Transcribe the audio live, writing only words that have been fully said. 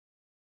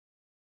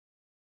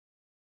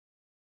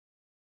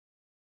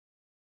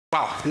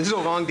Wow, this is a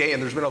long day,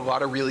 and there's been a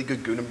lot of really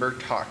good Gutenberg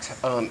talks,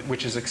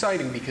 which is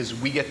exciting because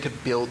we get to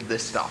build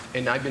this stuff.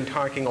 And I've been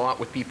talking a lot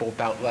with people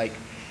about, like,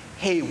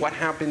 hey, what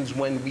happens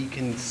when we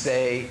can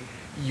say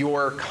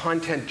your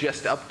content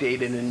just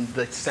updated and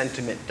the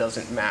sentiment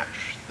doesn't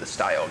match the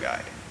style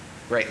guide,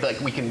 right?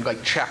 Like, we can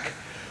check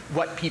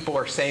what people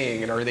are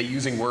saying, and are they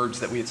using words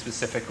that we had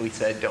specifically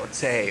said don't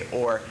say,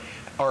 or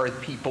are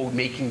people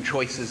making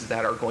choices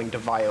that are going to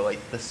violate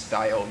the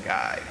style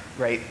guide,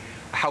 right?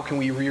 How can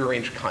we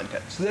rearrange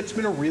content? So that's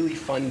been a really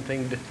fun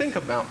thing to think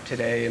about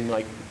today, and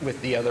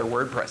with the other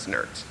WordPress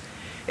nerds.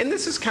 And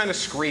this is kind of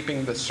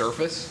scraping the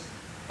surface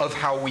of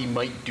how we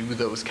might do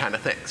those kind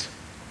of things.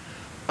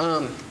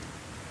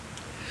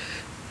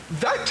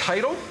 That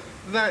title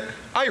that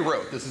I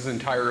wrote, this is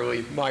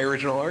entirely my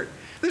original art.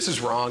 This is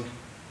wrong.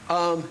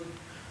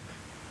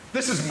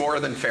 This is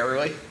more than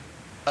fairly.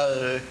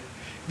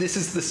 This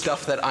is the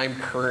stuff that I'm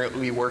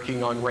currently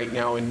working on right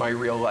now in my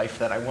real life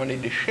that I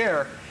wanted to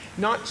share.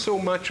 Not so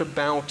much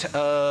about,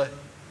 I'm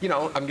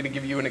going to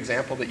give you an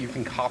example that you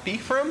can copy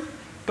from,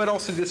 but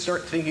also to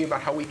start thinking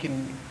about how we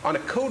can, on a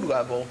code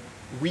level,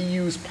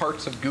 reuse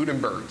parts of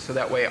Gutenberg so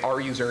that way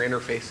our user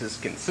interface is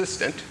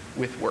consistent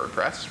with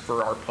WordPress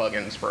for our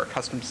plugins, for our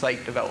custom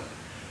site developed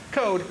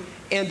code,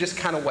 and just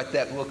kind of what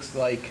that looks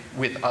like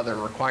with other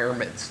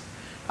requirements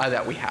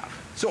that we have.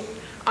 So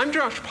I'm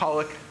Josh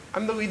Pollock.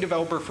 I'm the lead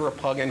developer for a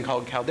plugin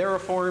called Caldera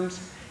Forms,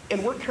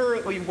 and we're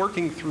currently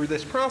working through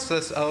this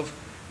process of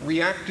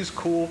React is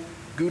cool,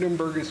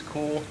 Gutenberg is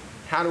cool,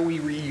 how do we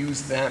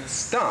reuse that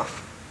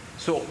stuff?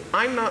 So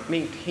I'm not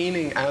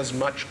maintaining as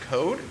much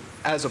code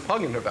as a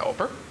plugin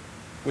developer,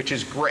 which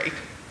is great.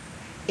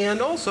 And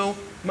also,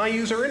 my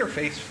user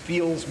interface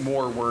feels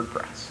more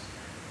WordPress.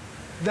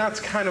 That's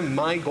kind of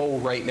my goal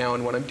right now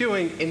and what I'm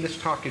doing, and this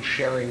talk is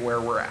sharing where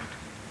we're at.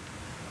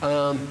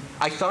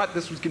 I thought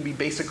this was going to be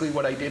basically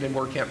what I did in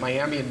WordCamp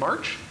Miami in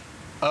March.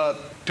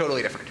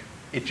 Totally different.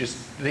 It just,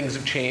 things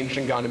have changed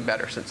and gotten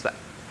better since then.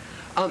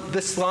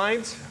 The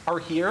slides are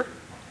here.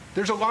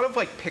 There's a lot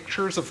of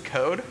pictures of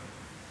code,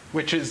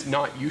 which is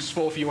not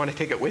useful if you want to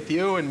take it with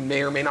you and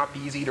may or may not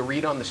be easy to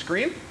read on the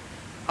screen.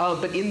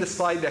 But in the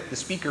slide deck, the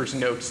speaker's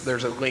notes,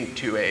 there's a link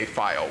to a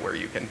file where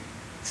you can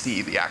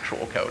see the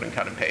actual code and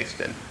cut and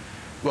paste and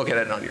look at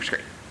it on your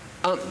screen.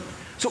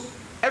 So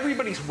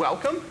everybody's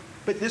welcome,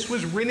 but this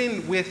was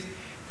written with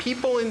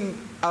people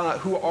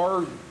who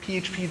are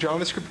PHP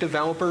JavaScript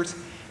developers.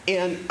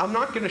 And I'm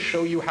not going to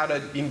show you how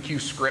to in-queue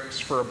scripts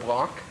for a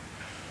block.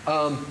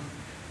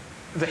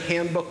 The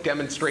handbook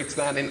demonstrates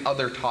that, and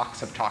other talks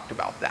have talked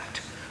about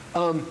that.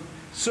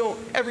 So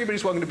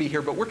everybody's welcome to be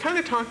here, but we're kind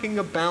of talking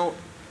about,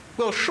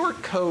 well,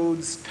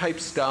 shortcodes type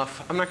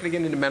stuff. I'm not going to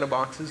get into meta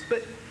boxes,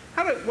 but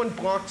when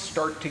blocks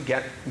start to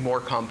get more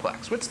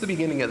complex? What's the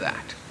beginning of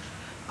that?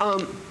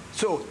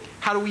 So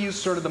how do we use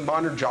sort of the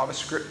modern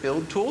JavaScript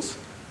build tools?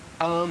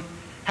 How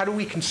do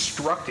we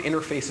construct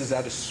interfaces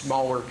out of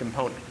smaller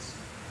components?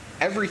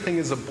 Everything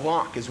is a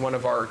block is one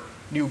of our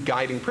new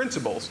guiding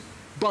principles.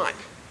 But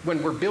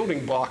when we're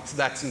building blocks,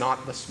 that's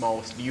not the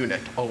smallest unit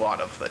a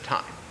lot of the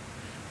time.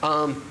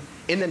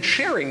 And then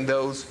sharing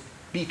those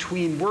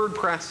between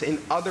WordPress and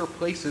other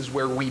places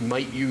where we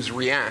might use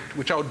React,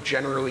 which I'll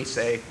generally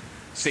say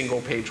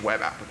single-page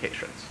web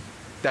applications.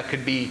 That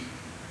could be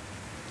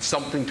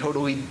something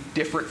totally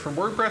different from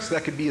WordPress.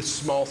 That could be a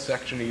small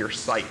section of your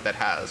site that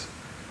has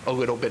a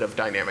little bit of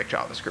dynamic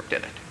JavaScript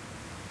in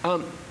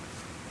it.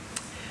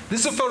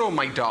 This is a photo of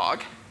my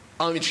dog,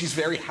 and she's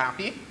very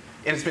happy.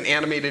 And it's been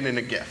animated in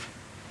a GIF.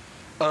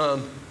 I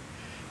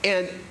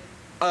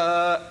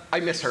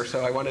miss her,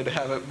 so I wanted to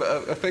have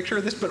a picture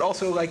of this. But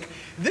also,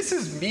 this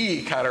is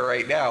me kind of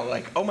right now.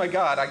 Oh my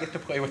God, I get to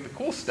play with the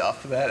cool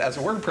stuff that, as a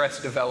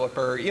WordPress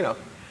developer,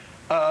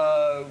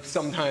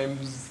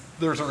 sometimes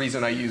there's a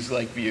reason I use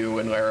Vue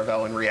and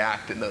Laravel and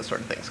React and those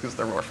sort of things, because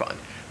they're more fun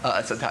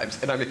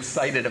sometimes. And I'm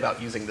excited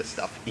about using this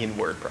stuff in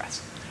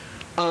WordPress.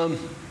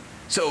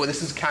 So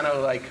this is kind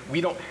of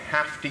we don't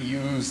have to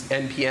use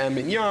NPM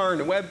and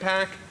Yarn and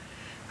Webpack.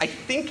 I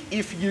think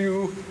if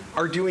you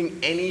are doing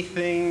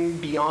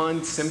anything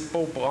beyond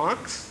simple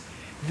blocks,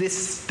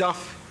 this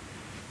stuff,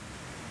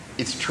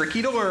 it's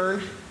tricky to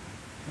learn.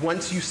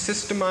 Once you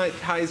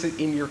systematize it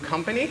in your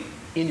company,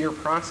 in your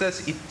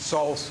process, it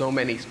solves so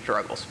many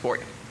struggles for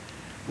you,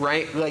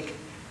 right?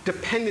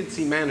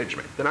 Dependency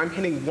management, that I'm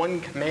hitting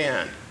one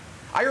command.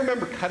 I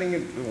remember cutting,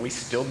 and we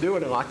still do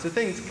it in lots of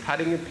things,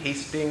 cutting and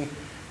pasting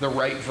the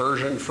right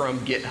version from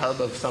GitHub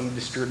of some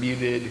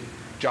distributed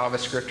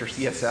JavaScript or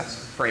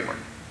CSS framework.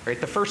 Right?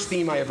 The first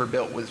theme I ever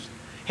built was,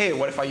 hey,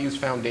 what if I use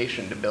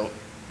Foundation to build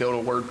a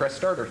WordPress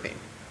starter theme?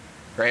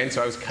 Right? And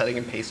so I was cutting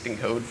and pasting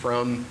code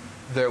from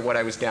what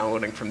I was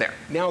downloading from there.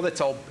 Now that's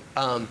all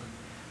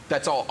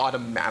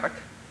automatic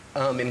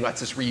and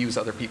lets us reuse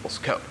other people's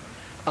code.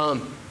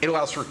 It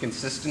allows for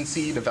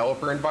consistency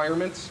developer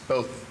environments,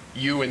 both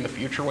you in the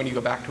future when you go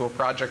back to a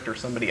project or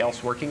somebody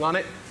else working on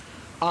it.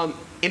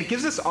 It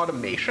gives us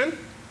automation.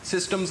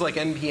 Systems like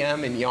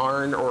NPM and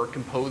Yarn or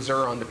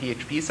Composer on the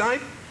PHP side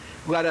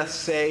let us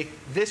say,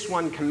 this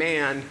one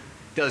command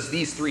does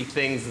these 3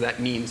 things that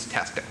means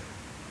testing.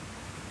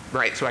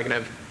 Right, so I can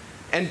have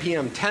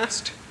npm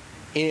test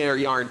or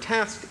yarn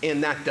test,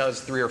 and that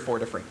does 3 or 4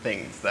 different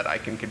things that I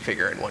can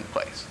configure in one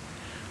place.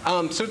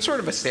 So it's sort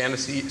of a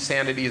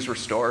sanity is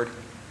restored,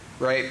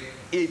 right?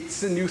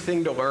 It's a new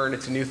thing to learn,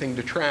 it's a new thing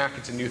to track,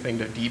 it's a new thing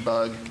to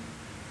debug,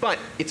 but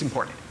it's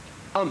important.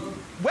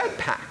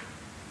 Webpack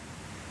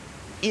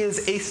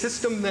is a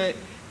system that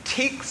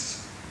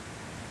takes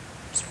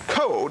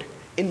code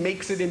and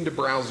makes it into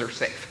browser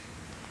safe.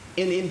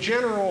 And in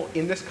general,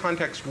 in this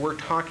context, we're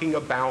talking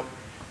about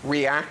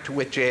React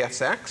with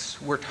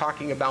JSX. We're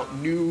talking about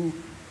new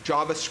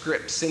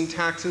JavaScript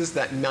syntaxes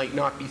that might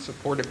not be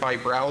supported by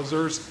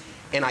browsers.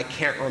 And I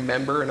can't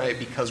remember,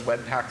 because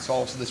Webpack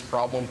solves this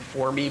problem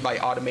for me by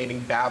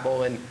automating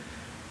Babel and,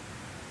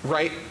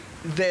 right?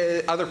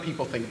 The other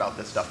people think about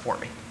this stuff for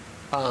me.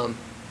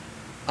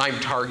 I'm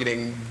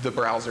targeting the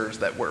browsers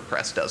that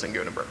WordPress does in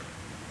Gutenberg.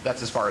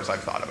 That's as far as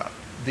I've thought about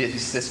it.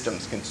 These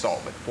systems can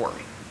solve it for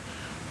me.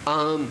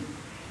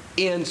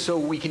 And so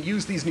we can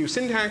use these new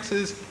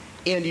syntaxes,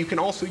 and you can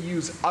also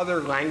use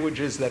other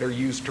languages that are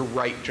used to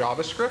write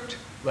JavaScript,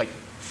 like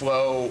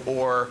Flow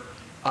or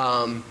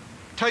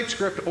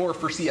TypeScript, or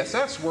for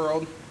CSS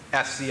world,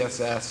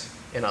 SCSS,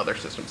 and other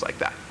systems like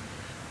that.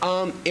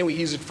 And we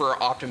use it for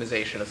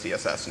optimization of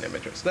CSS and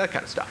images, that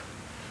kind of stuff.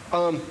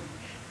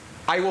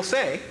 I will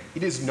say,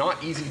 it is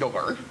not easy to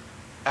learn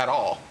at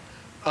all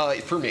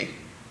for me.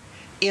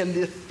 And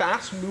the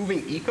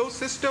fast-moving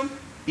ecosystem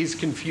is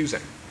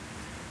confusing.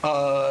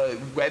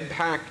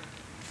 Webpack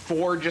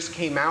 4 just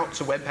came out,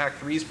 so Webpack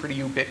 3 is pretty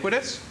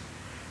ubiquitous.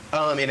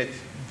 And it's,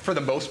 for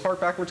the most part,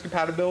 backwards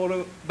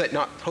compatibility, but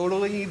not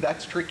totally.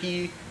 That's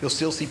tricky. You'll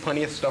still see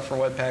plenty of stuff from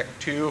Webpack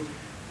 2.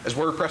 As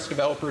WordPress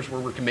developers,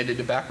 where we're committed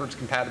to backwards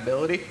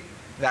compatibility,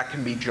 that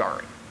can be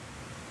jarring.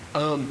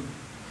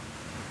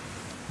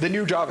 The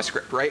new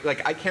JavaScript, right?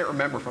 Like, I can't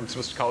remember if I'm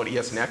supposed to call it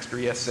ES Next or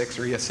ES6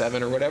 or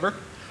ES7 or whatever.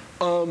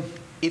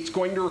 It's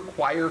going to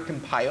require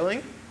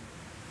compiling.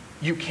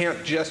 You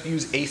can't just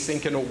use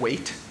async and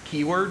await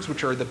keywords,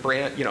 which are the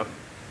brand,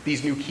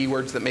 these new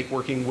keywords that make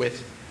working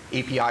with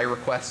API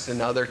requests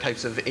and other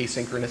types of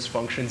asynchronous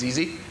functions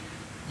easy.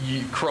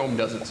 Chrome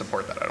doesn't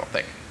support that, I don't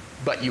think.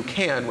 But you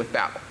can with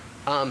Babel.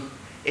 And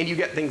you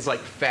get things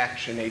like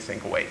fetch and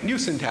async await, new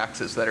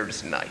syntaxes that are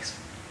just nice.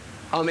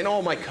 And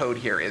all my code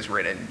here is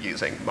written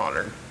using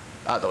modern,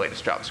 the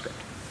latest JavaScript.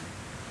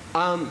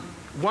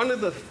 One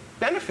of the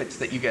benefits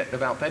that you get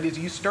about that is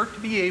you start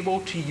to be able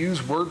to use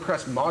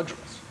WordPress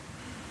modules.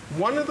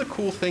 One of the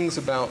cool things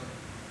about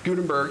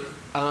Gutenberg,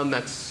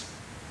 that's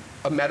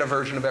a meta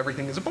version of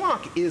everything as a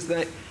block, is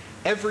that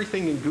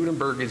everything in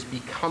Gutenberg is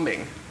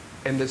becoming,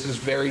 and this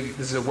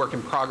is a work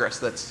in progress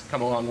that's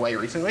come a long way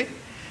recently,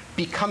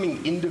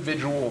 becoming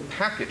individual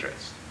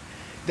packages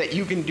that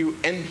you can do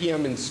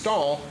npm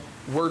install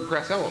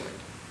WordPress element.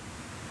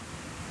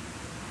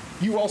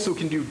 You also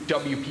can do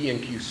WP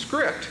and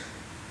QScript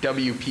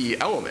WP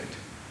element,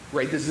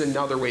 right? This is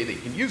another way that you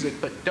can use it,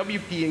 but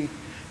WP and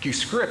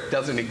QScript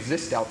doesn't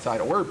exist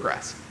outside of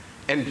WordPress.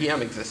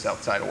 npm exists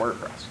outside of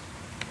WordPress.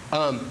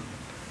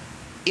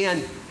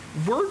 And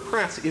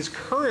WordPress is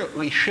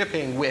currently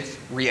shipping with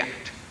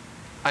React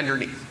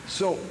underneath.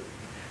 So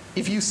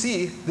if you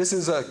see, this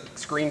is a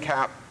screen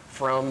cap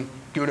from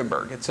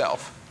Gutenberg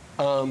itself.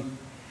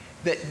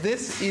 That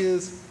this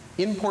is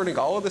importing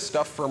all of the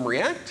stuff from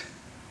React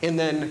and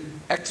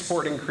then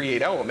exporting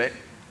create element,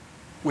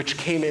 which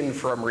came in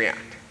from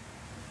React.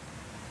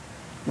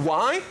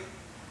 Why?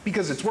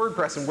 Because it's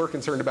WordPress and we're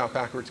concerned about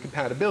backwards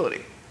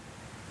compatibility.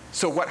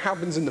 So what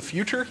happens in the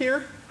future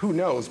here? Who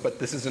knows, but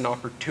this is an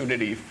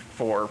opportunity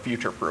for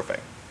future-proofing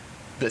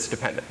this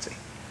dependency.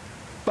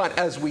 But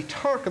as we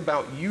talk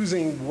about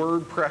using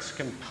WordPress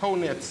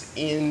components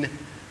in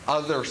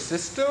other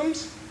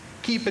systems,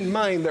 keep in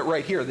mind that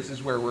right here, this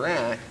is where we're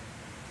at.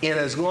 And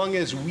as long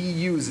as we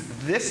use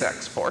this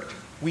export,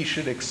 we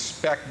should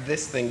expect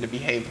this thing to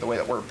behave the way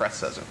that WordPress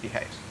says it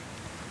behaves.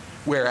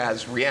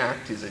 Whereas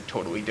React is a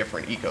totally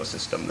different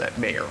ecosystem that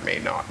may or may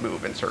not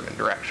move in certain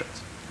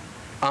directions.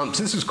 So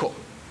this is cool.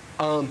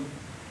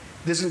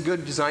 This is a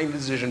good design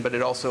decision, but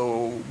it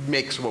also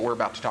makes what we're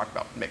about to talk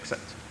about make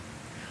sense.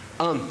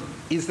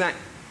 Is that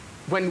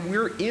when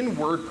we're in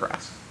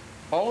WordPress,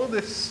 all of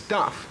this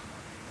stuff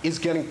is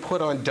getting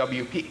put on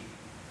WP.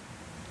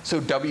 So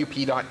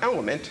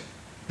WP.element,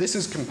 this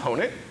is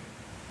component.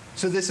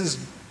 So this is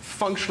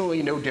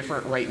functionally no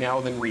different right now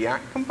than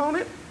React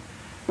component,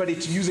 but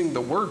it's using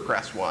the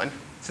WordPress one,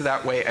 so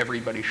that way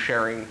everybody's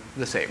sharing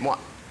the same one.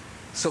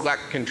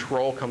 Select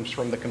control comes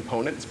from the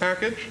components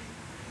package.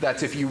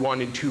 That's if you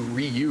wanted to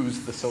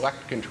reuse the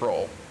select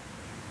control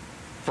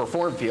for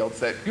form fields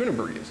that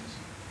Gutenberg uses.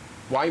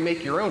 Why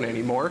make your own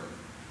anymore?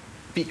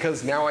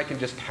 Because now I can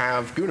just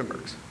have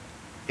Gutenberg's.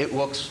 It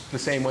looks the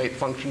same way, it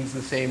functions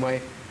the same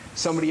way.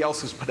 Somebody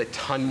else has put a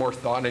ton more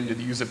thought into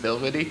the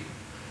usability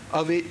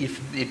of it.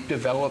 If it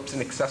develops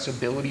an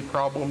accessibility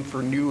problem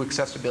for new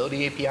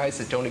accessibility APIs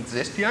that don't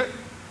exist yet,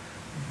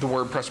 the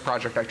WordPress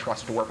project I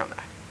trust to work on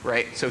that,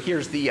 right? So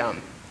here's the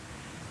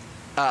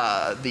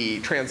the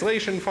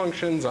translation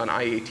functions on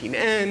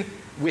I18N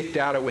with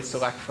data with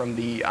select from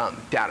the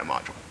data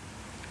module.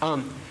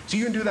 So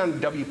you can do that in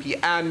WP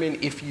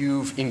admin if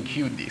you've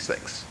enqueued these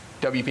things,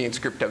 WP and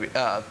script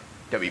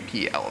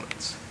WP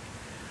elements.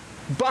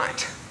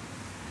 But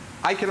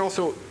I can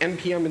also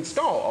npm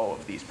install all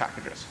of these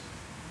packages.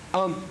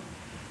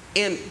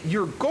 And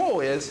your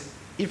goal is,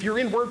 if you're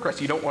in WordPress,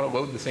 you don't want to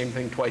load the same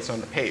thing twice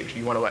on the page.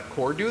 You want to let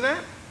core do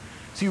that.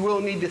 So you will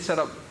need to set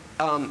up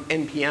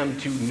npm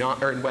to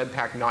not, or in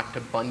webpack not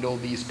to bundle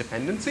these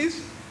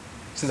dependencies.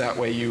 So that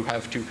way you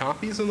have 2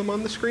 copies of them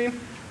on the screen.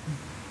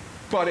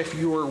 But if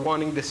you're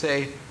wanting to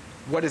say,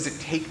 what does it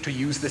take to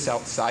use this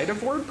outside of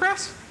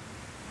WordPress?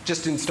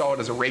 Just install it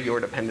as a regular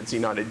dependency,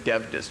 not a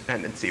dev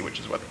dependency, which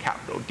is what the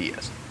capital D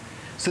is.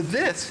 So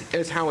this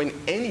is how in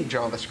any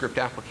JavaScript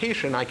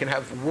application I can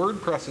have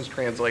WordPress's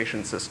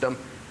translation system,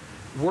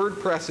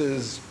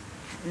 WordPress's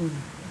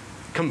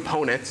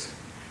components,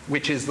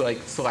 which is like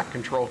select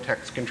control,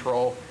 text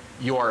control,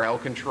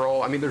 URL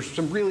control. I mean, there's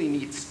some really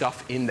neat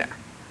stuff in there.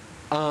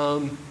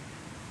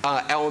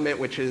 Element,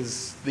 which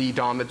is the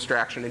DOM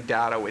abstraction, and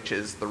data, which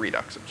is the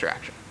Redux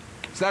abstraction.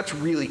 So that's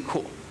really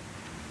cool.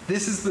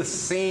 This is the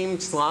same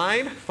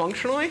slide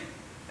functionally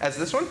as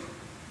this one,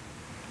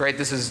 right?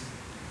 This is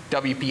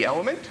WP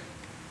element,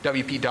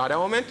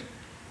 WP.element,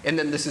 and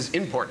then this is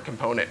import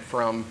component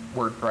from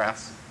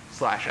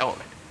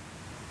WordPress/element.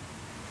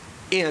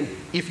 And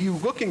if you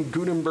look in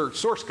Gutenberg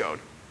source code,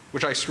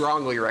 which I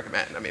strongly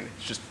recommend, I mean,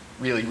 it's just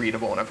really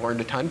readable and I've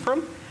learned a ton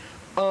from,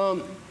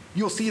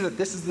 you'll see that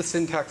this is the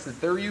syntax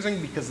that they're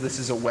using because this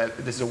is a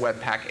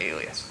webpack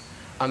alias.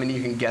 And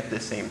you can get the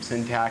same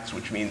syntax,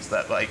 which means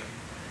that like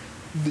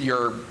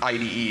your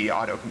IDE,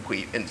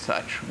 autocomplete, and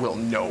such will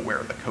know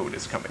where the code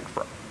is coming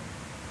from,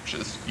 which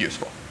is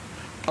useful.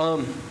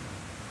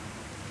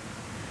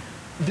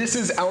 This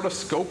is out of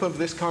scope of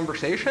this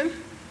conversation,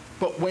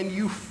 but when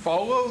you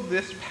follow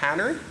this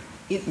pattern,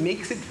 it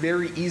makes it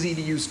very easy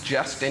to use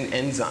Jest and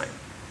Enzyme.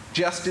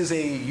 Jest is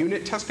a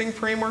unit testing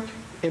framework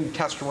and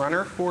test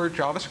runner for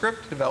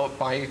JavaScript developed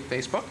by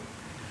Facebook.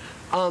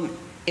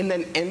 And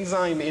then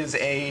Enzyme is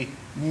a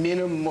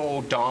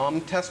minimal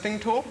DOM testing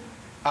tool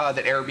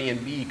that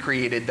Airbnb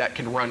created that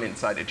can run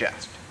inside of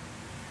Jest.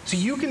 So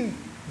you can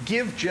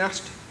give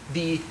Jest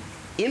the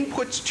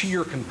inputs to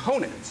your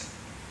components,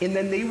 and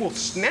then they will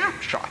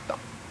snapshot them,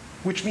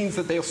 which means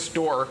that they'll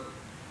store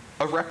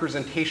a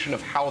representation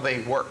of how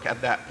they work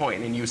at that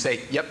point. And you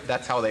say, yep,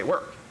 that's how they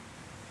work.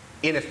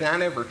 And if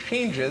that ever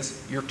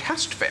changes, your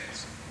test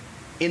fails.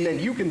 And then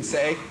you can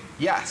say,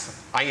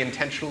 yes, I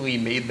intentionally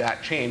made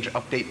that change,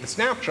 update the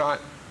snapshot.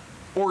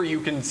 Or you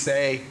can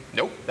say,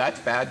 nope,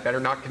 that's bad, better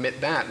not commit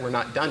that, we're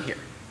not done here.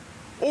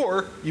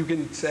 Or you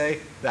can say,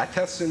 that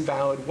test's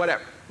invalid,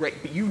 whatever, right?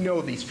 But you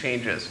know these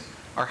changes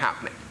are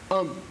happening.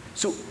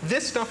 So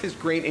this stuff is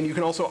great, and you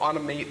can also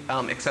automate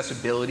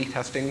accessibility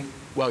testing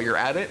while you're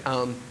at it,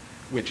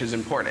 which is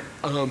important.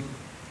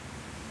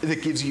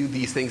 That gives you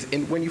these things.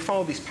 And when you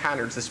follow these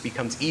patterns, this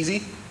becomes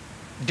easy.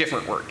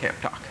 Different WordCamp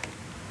talk.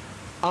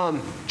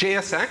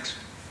 JSX,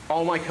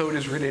 all my code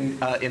is written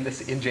in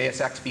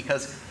JSX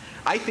because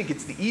I think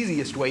it's the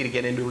easiest way to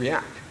get into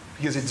React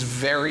because it's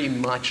very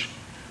much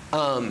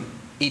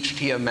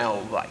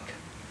HTML-like.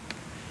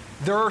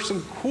 There are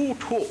some cool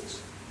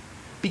tools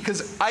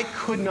because I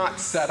could not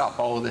set up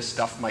all of this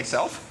stuff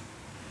myself.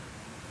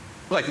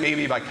 Like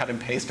maybe by cut and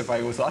paste if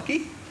I was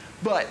lucky,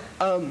 but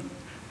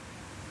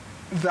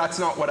that's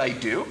not what I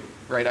do,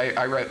 right?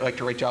 I like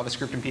to write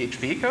JavaScript and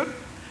PHP code.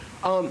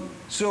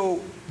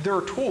 So there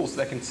are tools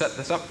that can set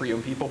this up for you,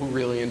 and people who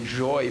really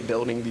enjoy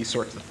building these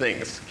sorts of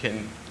things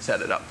can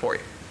set it up for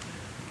you.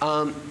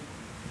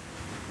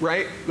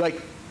 Right?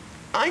 Like,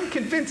 I'm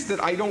convinced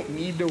that I don't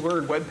need to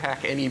learn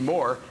Webpack any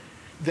more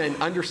than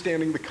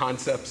understanding the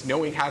concepts,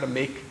 knowing how to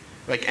make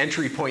like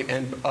entry point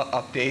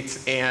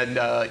updates, and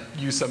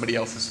use somebody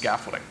else's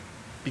scaffolding.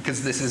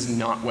 Because this is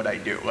not what I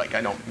do. Like,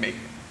 I don't make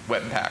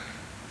Webpack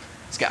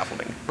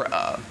scaffolding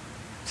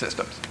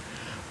systems.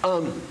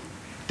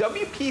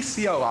 WP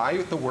CLI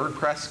with the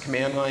WordPress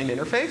command line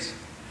interface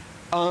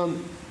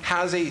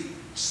has a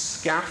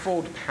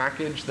scaffold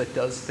package that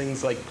does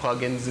things like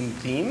plugins and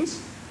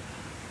themes.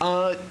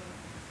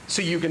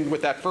 So you can,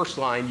 with that first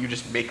line, you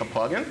just make a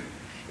plugin.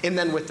 And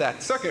then with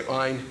that second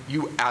line,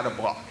 you add a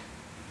block.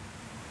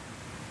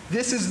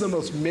 This is the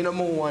most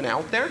minimal one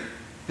out there.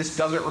 This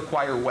doesn't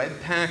require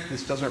Webpack.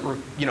 This doesn't,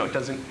 it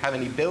doesn't have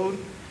any build.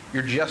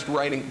 You're just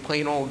writing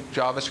plain old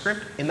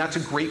JavaScript, and that's a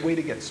great way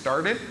to get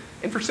started.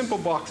 And for simple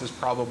blocks is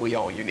probably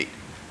all you need.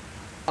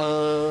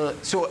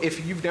 So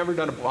if you've never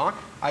done a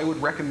block, I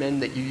would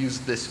recommend that you use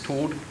this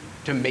tool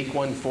to make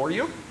one for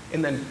you,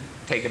 and then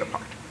take it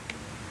apart.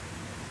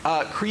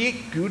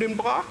 Create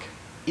Gutenberg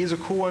is a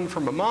cool one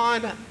from a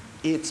mod.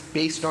 It's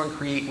based on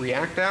Create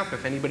React App.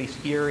 If anybody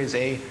here is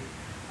a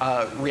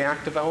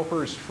React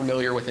developer, is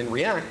familiar within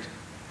React,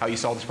 how you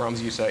solve this problem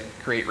is you say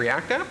Create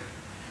React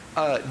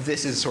App.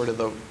 This is sort of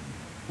the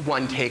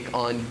one take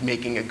on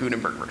making a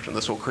Gutenberg version.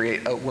 This will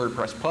create a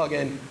WordPress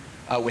plugin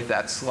with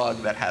that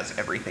slug that has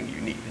everything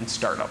you need and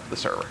start up the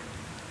server.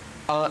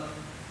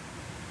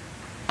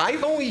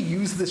 I've only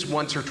used this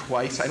once or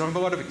twice. I don't have a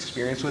lot of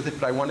experience with it,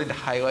 but I wanted to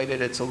highlight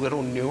it. It's a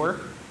little newer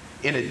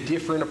in a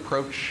different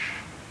approach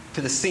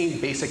to the same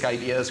basic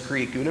idea as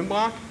create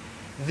Gutenberg.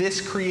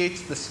 This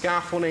creates the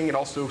scaffolding. It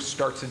also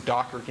starts a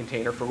Docker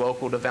container for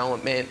local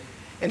development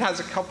and has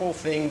a couple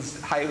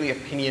things, highly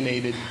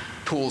opinionated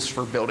tools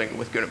for building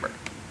with Gutenberg.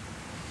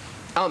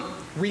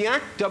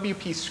 React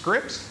WP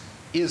scripts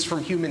is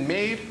from Human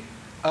Made.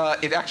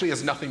 It actually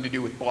has nothing to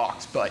do with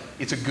blocks, but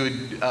it's a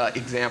good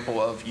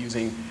example of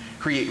using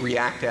create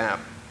React app,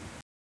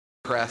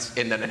 WordPress,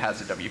 and then it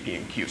has a WP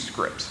and Q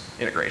scripts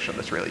integration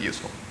that's really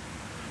useful.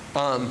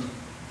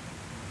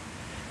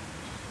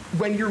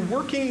 When you're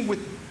working with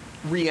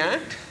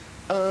React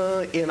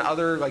and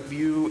other like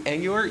Vue,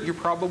 Angular, you're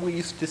probably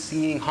used to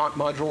seeing hot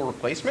module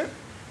replacement,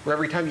 where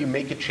every time you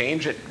make a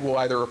change, it will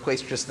either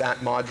replace just that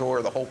module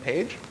or the whole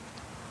page.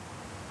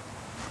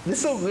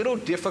 This is a little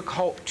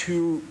difficult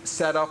to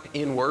set up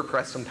in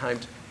WordPress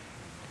sometimes.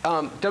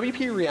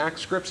 WP React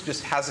scripts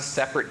just has a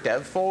separate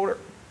dev folder,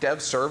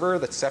 dev server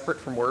that's separate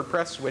from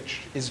WordPress,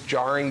 which is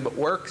jarring but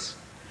works.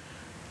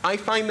 I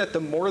find that the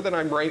more that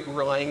I'm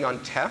relying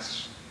on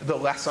tests, the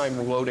less I'm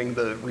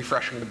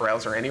refreshing the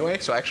browser anyway,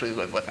 so I actually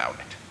live without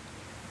it.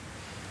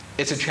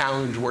 It's a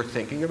challenge worth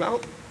thinking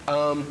about.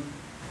 But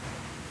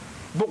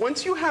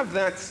once you have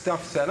that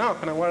stuff set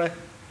up, and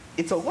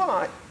it's a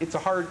lot, it's a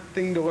hard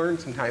thing to learn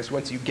sometimes.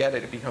 Once you get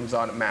it, it becomes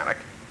automatic.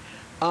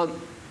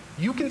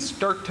 You can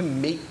start to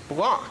make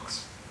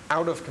blocks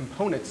out of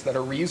components that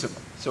are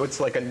reusable. So it's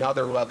like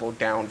another level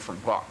down from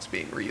blocks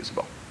being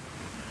reusable,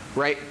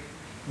 right?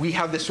 We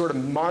have this sort of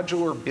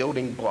modular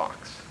building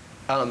blocks.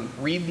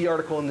 Read the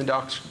article in the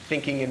docs,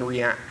 Thinking in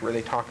React, where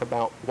they talk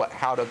about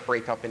how to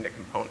break up into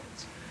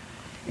components.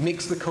 It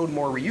makes the code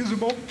more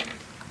reusable.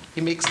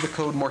 It makes the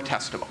code more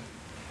testable.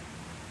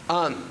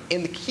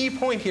 And the key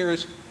point here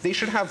is they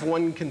should have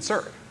one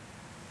concern.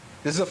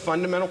 This is a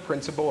fundamental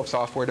principle of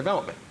software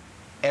development.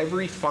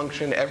 Every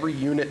function, every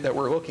unit that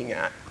we're looking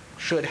at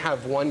should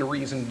have one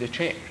reason to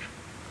change.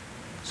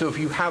 So if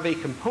you have a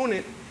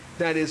component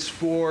that is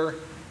for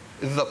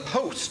the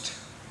post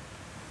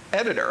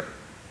editor,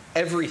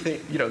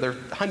 everything, there are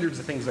hundreds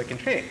of things that can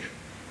change.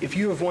 If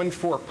you have one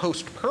for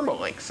post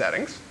permalink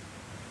settings,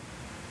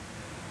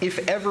 if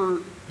ever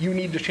you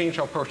need to change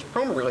how post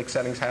permalink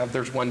settings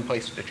there's one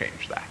place to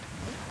change that.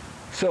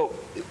 So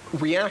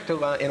React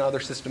and other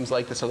systems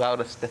like this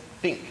allowed us to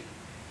think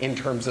in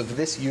terms of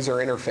this user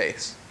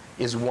interface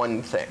is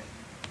one thing.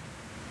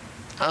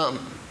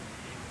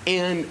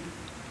 And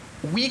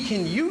we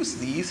can use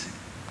these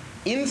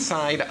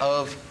inside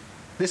of,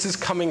 this is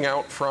coming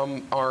out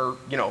from our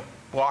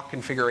block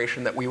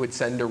configuration that we would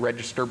send to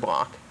register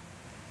block.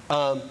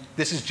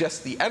 This is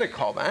just the edit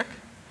callback.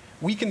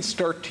 We can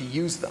start to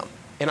use them.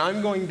 And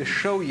I'm going to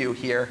show you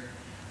here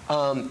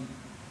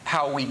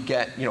how we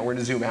get, we're going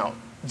to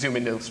zoom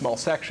into small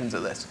sections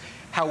of this,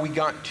 how we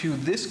got to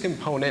this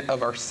component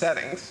of our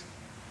settings,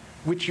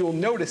 which you'll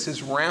notice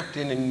is wrapped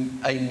in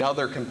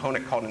another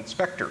component called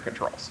inspector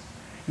controls.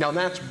 Now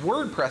that's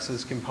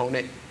WordPress's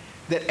component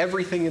that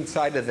everything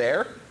inside of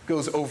there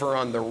goes over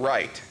on the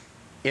right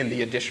in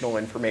the additional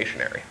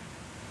information area.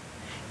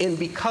 And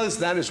because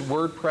that is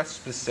WordPress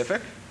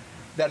specific,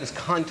 that is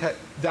content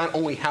that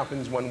only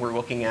happens when we're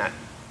looking at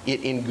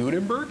it in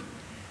Gutenberg,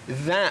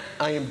 that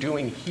I am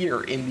doing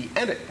here in the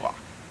edit block.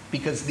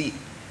 Because the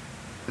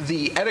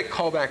edit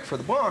callback for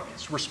the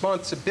block's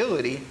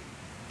responsibility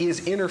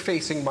is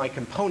interfacing my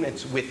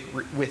components with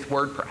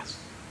WordPress.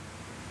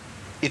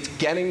 It's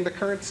getting the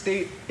current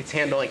state, it's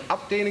handling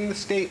updating the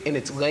state, and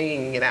it's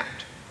laying it out.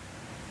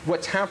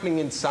 What's happening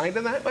inside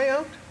of that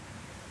layout,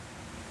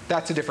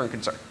 that's a different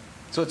concern.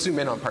 So let's zoom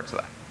in on parts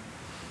of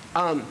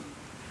that.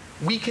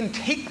 We can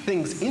take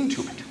things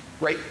into it,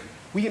 right?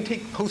 We can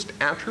take post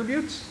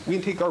attributes. We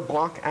can take our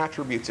block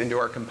attributes into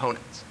our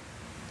components.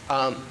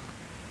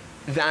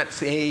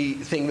 That's a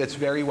thing that's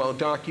very well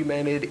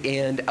documented.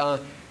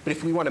 But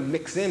if we want to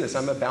mix in, as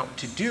I'm about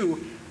to do,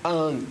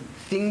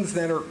 things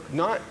that are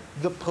not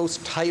the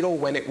post title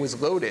when it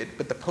was loaded,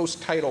 but the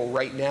post title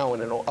right now,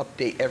 and it'll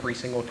update every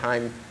single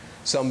time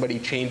somebody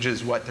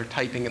changes what they're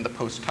typing in the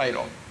post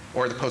title,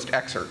 or the post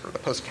excerpt, or the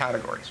post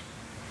categories.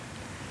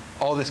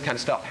 All this kind of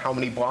stuff. How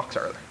many blocks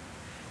are there?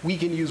 We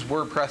can use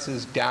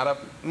WordPress's data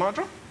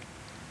module.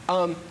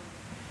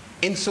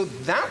 And so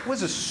that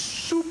was a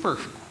super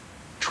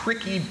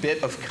tricky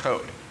bit of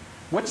code.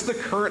 What's the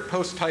current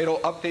post title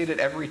updated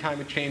every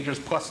time it changes,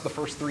 plus the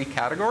first 3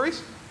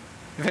 categories?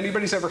 If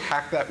anybody's ever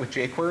hacked that with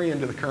jQuery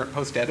into the current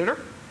post editor,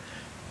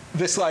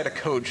 this line of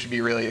code should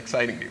be really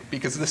exciting to you,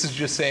 because this is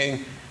just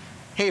saying,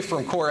 hey,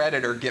 from core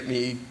editor,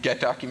 get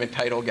document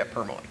title, get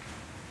permalink.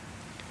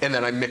 And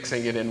then I'm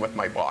mixing it in with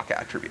my block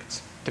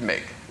attributes to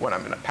make what I'm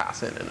going to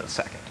pass in a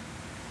second.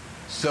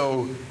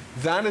 So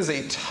that is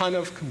a ton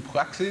of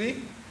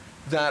complexity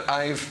that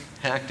I've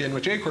hacked in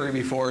with jQuery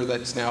before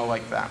that's now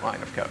like that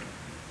line of code,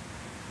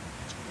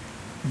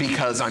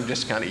 because I'm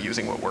just kind of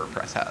using what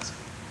WordPress has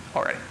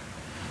already.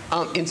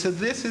 And so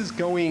this is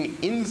going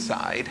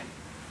inside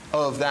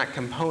of that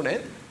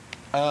component.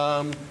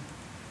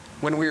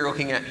 when we were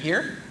looking at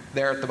here,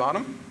 there at the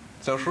bottom,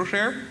 social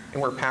share,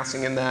 and we're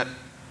passing in that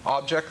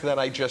object that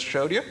I just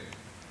showed you.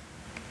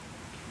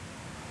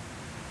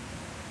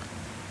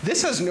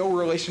 This has no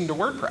relation to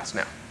WordPress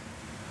now.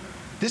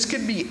 This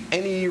could be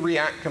any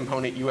React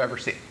component you ever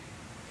see.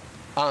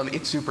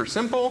 It's super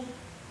simple.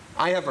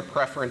 I have a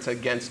preference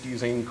against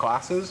using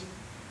classes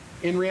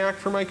in React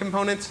for my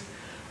components.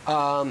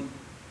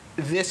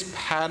 This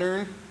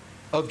pattern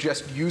of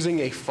just using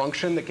a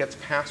function that gets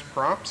passed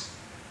props,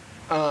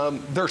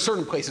 there are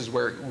certain places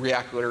where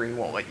React literally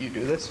won't let you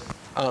do this,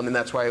 and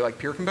that's why I like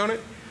pure component.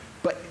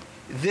 But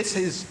this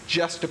is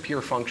just a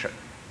pure function.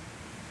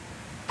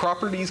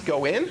 Properties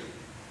go in,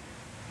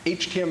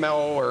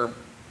 HTML or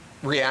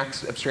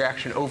React's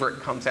abstraction over it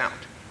comes out,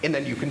 and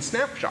then you can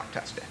snapshot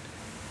test it.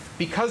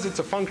 Because it's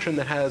a function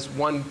that has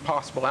one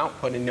possible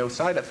output and no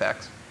side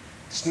effects,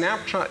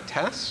 snapshot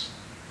tests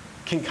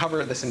can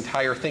cover this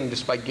entire thing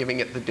just by giving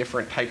it the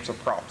different types of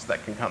props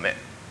that can come in.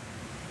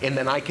 And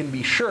then I can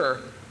be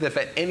sure that if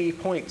at any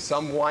point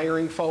some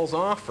wiring falls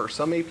off or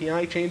some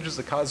API changes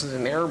that causes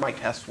an error, my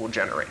test will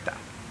generate that.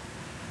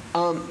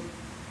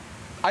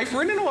 I've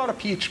written a lot of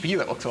PHP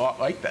that looks a lot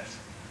like this.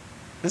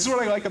 This is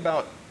what I like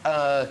about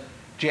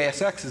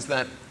JSX is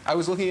that I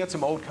was looking at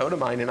some old code of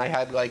mine and I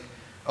had like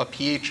a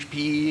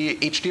PHP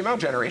HTML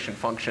generation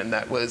function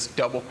that was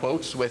double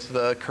quotes with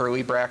the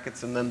curly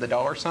brackets and then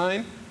the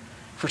 $sign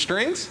for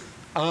strings,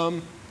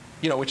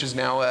 which is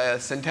now a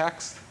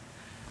syntax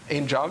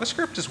in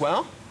JavaScript as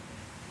well.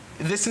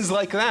 This is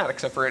like that,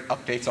 except for it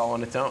updates all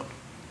on its own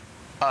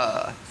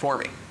for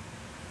me.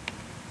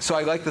 So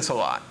I like this a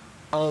lot.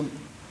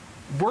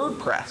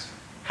 WordPress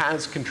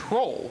has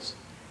controls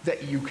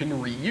that you can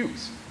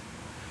reuse.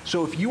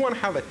 So if you want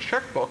to have a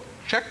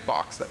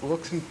checkbox that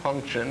looks and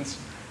functions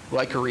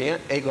like a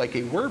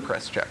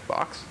WordPress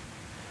checkbox,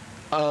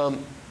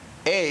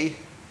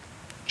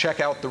 check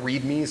out the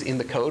readmes in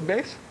the code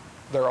base.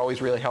 They're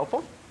always really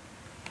helpful.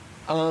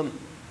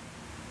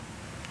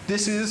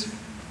 This is,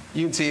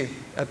 you can see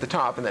at the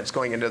top, and that's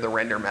going into the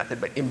render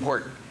method, but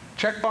import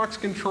checkbox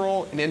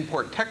control and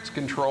import text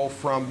control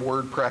from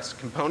WordPress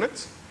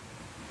components.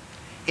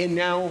 And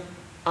now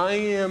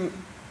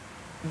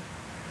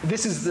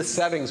this is the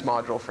settings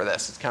module for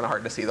this. It's kind of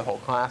hard to see the whole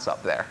class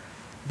up there.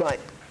 But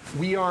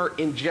we are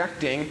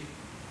injecting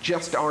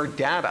just our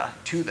data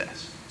to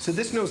this. So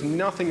this knows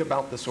nothing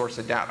about the source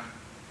of data.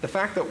 The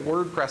fact that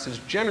WordPress is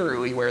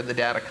generally where the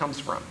data comes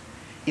from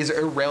is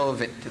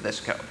irrelevant to this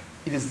code.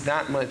 It is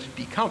that much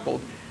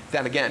decoupled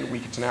that, again, we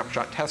can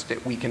snapshot test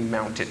it. We can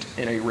mount it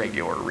in a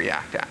regular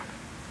React app.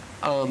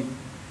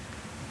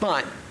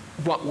 But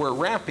what we're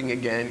wrapping,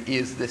 again,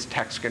 is this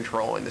text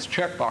control and this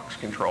checkbox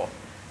control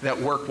that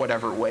work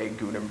whatever way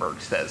Gutenberg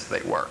says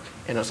they work.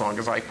 And as long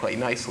as I play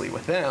nicely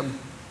with them,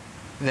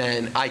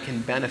 then I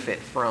can benefit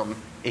from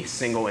a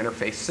single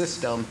interface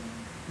system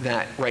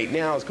that right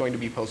now is going to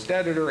be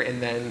post-editor,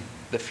 and then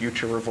the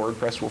future of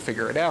WordPress will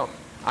figure it out.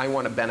 I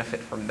want to benefit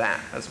from that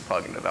as a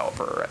plugin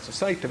developer or as a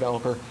site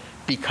developer,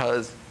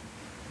 because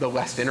the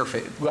less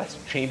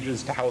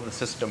changes to how the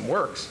system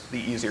works, the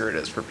easier it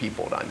is for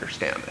people to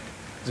understand it.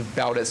 It's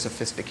about as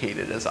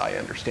sophisticated as I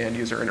understand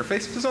user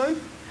interface design,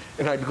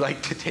 and I'd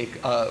like to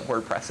take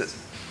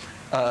WordPress's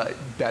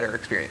better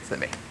experience than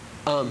me.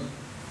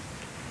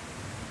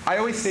 I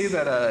always say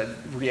that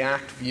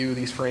React, Vue,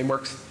 these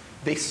frameworks,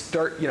 they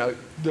start,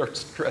 they're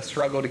a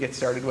struggle to get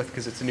started with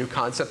because it's a new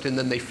concept, and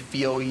then they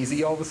feel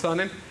easy all of a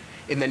sudden,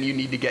 and then you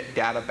need to get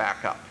data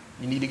back up.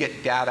 You need to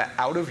get data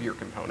out of your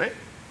component,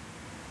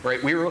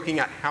 right? We were looking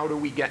at how do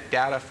we get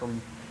data from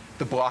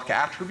the block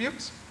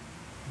attributes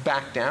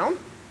back down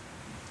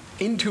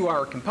into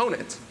our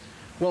components.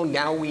 Well,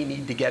 now we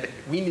need to get it.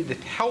 We need to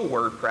tell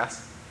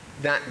WordPress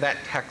that that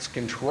text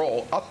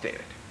control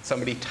updated.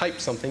 Somebody typed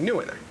something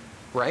new in there,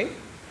 right?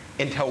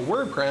 And tell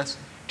WordPress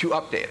to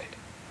update it.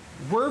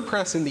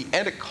 WordPress in the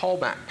edit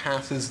callback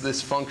passes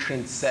this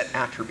function set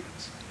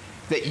attributes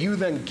that you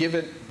then give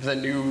it the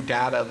new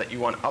data that you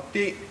want to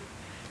update.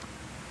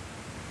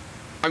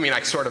 I mean,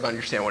 I sort of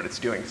understand what it's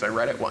doing because I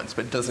read it once,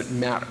 but it doesn't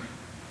matter.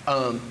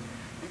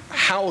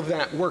 How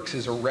that works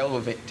is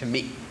irrelevant to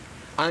me.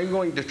 I'm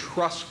going to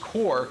trust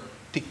core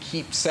to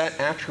keep set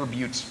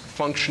attributes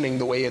functioning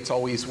the way it's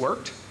always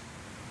worked.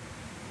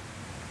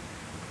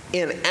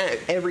 And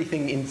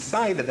everything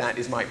inside of that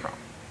is my problem.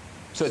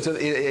 So it's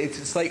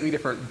a slightly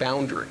different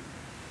boundary,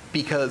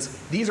 because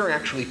these are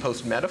actually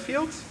post-meta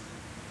fields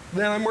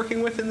that I'm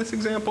working with in this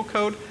example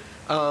code,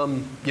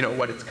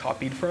 what it's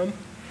copied from.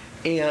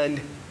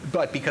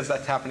 But because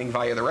that's happening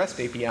via the REST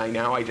API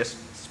now, I just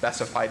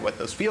specified what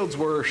those fields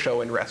were,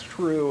 show in REST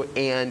true,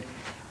 and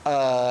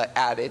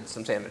added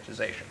some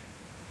sanitization,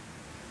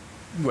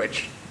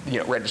 which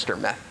Register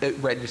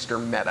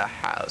Meta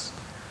has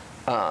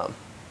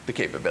the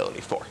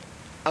capability for.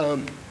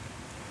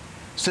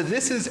 So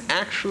this is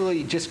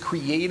actually just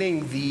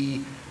creating the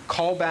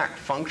callback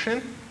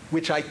function,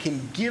 which I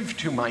can give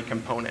to my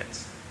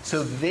components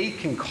so they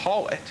can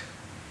call it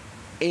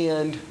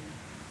and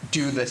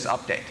do this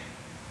update.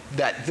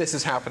 That this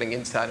is happening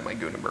inside of my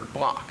Gutenberg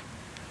block.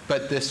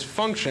 But this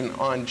function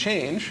on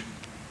change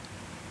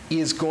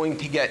is going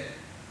to get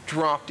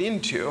dropped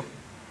into,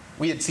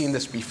 we had seen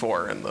this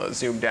before in the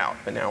zoomed out,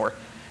 but now we're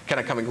kind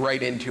of coming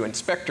right into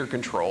inspector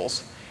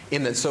controls,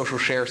 and then social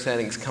share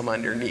settings come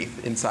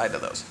underneath inside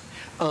of those.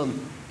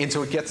 And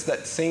so it gets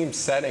that same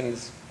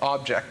settings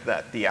object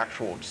that the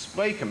actual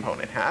display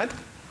component had,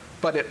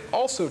 but it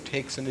also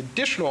takes an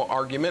additional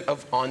argument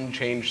of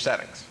onChange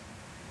settings.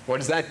 What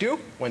does that do?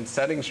 When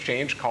settings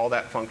change, call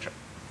that function.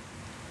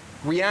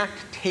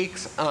 React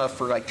takes,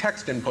 for like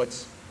text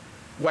inputs,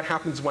 what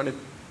happens when it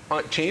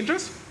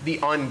changes? The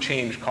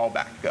onChange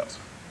callback goes,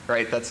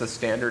 right? That's a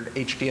standard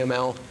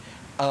HTML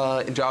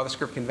and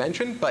JavaScript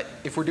convention, but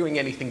if we're doing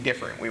anything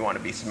different, we want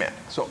to be semantic.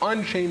 So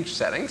onChange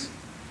settings,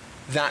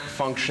 that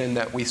function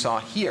that we saw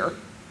here,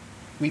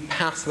 we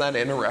pass that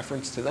in a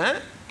reference to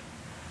that.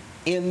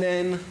 And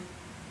then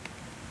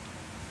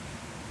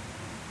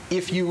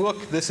if you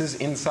look, this is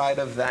inside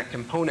of that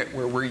component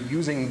where we're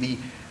using the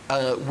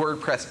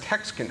WordPress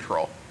text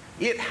control.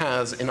 It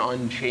has an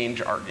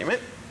onChange argument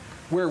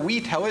where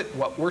we tell it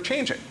what we're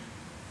changing,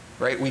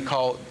 right? We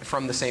call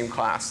from the same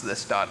class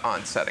this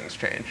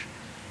 .onSettingsChange.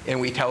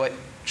 And we tell it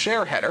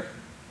share header,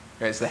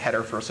 as the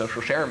header for a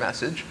social share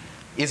message,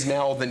 is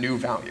now the new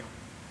value.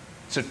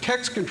 So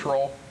text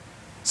control,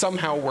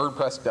 somehow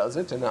WordPress does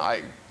it, and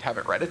I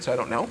haven't read it, so I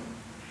don't know,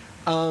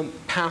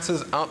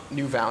 passes up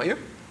new value.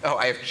 Oh,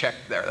 I have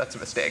checked there. That's a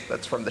mistake.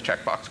 That's from the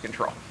checkbox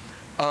control.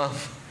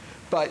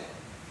 But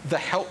the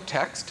help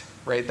text,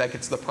 right, that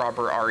gets the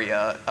proper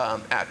ARIA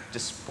at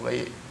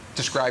display,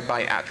 described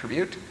by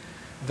attribute.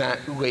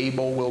 That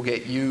label will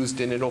get used,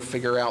 and it'll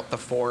figure out the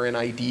foreign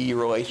ID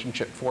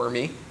relationship for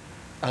me.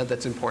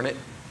 That's important.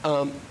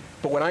 But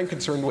what I'm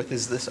concerned with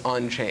is this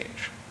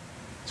onChange.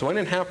 So when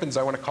it happens,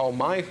 I want to call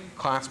my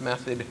class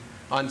method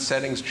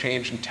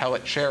onSettingsChange and tell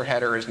it share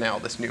header is now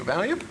this new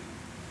value.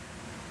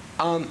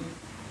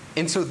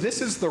 And so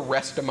this is the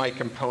rest of my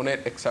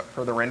component except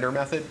for the render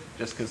method,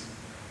 just because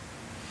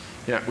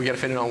we got to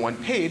fit it on one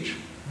page.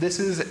 This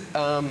is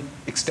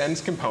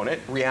extends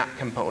component, React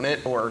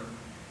component, or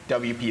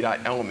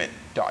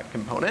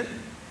wp.element.component.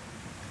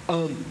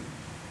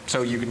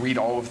 So you can read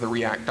all of the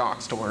React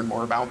docs to learn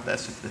more about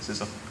this. If this is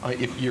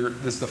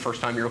this is the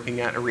first time you're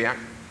looking at a React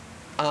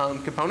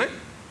component,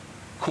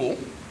 cool.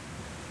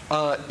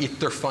 If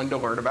they're fun to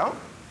learn about,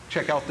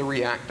 check out the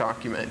React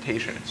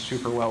documentation. It's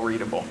super well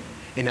readable.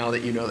 And now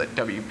that you know that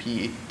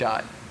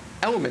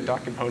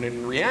wp.element.component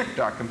and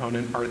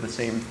React.component are the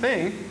same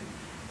thing,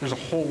 there's a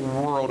whole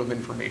world of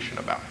information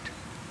about it.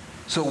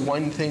 So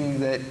one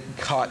thing that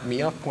caught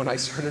me up when I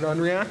started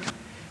on React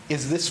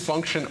is this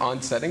function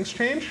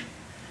onSettingsChange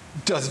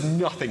does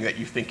nothing that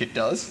you think it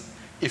does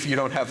if you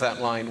don't have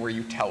that line where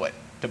you tell it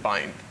to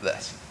bind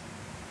this.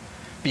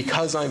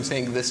 Because I'm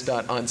saying this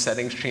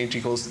 .onSettingsChange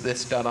equals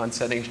this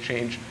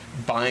 .onSettingsChange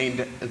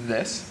bind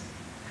this,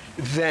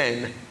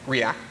 then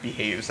React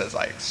behaves as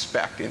I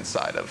expect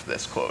inside of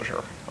this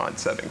closure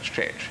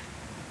onSettingsChange.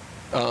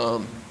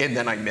 And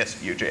then I miss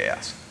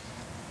Vue.js,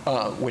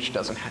 which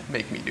doesn't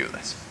make me do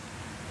this.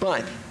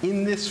 But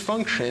in this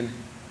function,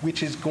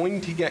 which is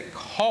going to get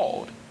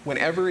called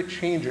whenever it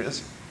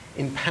changes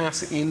and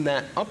pass in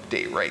that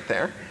update right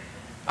there,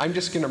 I'm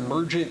just going to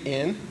merge it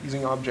in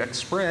using object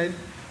spread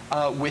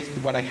with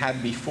what I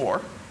had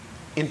before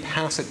and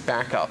pass it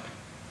back up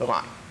the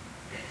line.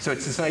 So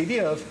it's this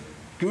idea of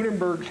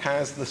Gutenberg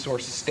has the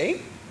source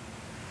state.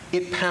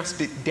 It passed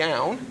it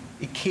down.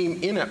 It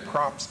came in at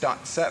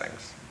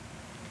props.settings.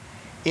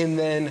 And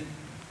then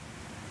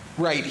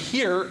right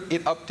here,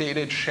 it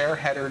updated share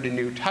header to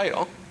new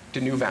title,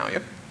 to new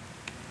value.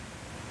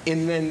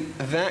 And then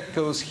that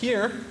goes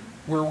here,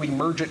 where we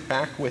merge it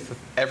back with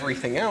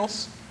everything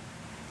else.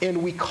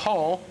 And we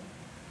call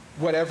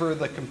whatever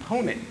the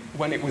component,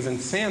 when it was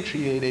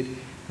instantiated,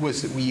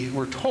 we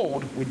were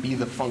told would be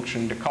the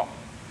function to call.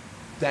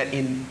 That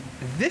in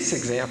this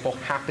example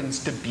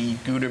happens to be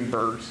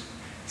Gutenberg's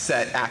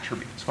set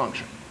attributes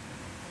function.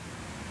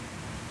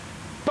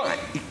 But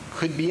it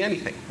could be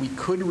anything. We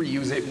could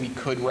reuse it. We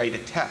could write a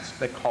test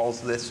that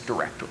calls this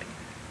directly.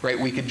 Right?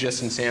 We could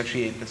just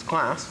instantiate this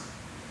class.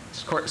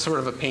 It's sort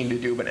of a pain to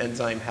do, but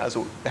Enzyme has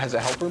a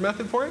helper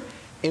method for it,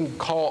 and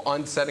call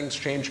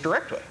onSettingsChange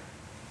directly,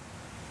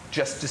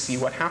 just to see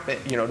what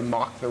happened, to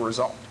mock the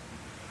result.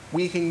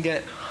 We can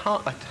get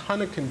a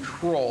ton of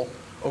control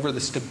over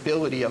the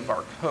stability of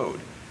our code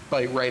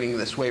by writing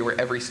this way, where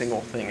every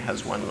single thing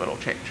has one little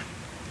change,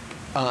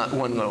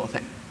 one little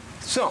thing.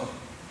 So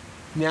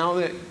now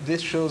that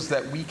this shows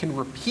that we can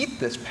repeat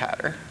this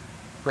pattern,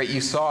 right?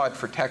 You saw it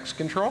for text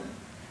control.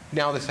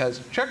 Now this has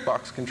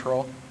checkbox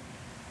control,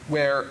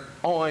 where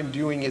all I'm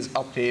doing is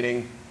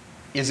updating.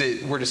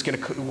 We're just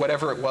going to,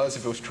 whatever it was,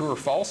 if it was true or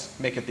false,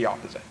 make it the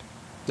opposite.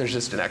 There's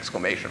just an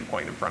exclamation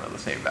point in front of the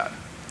same value.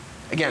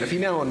 Again, if you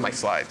know in my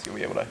slides, you'll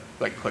be able to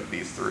click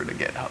these through to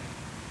GitHub.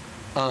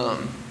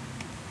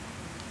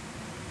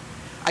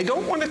 I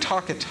don't want to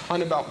talk a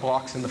ton about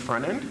blocks in the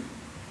front end.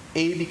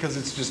 A, because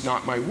it's just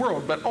not my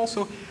world, but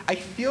also I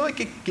feel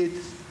like it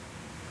gets,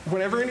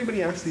 whenever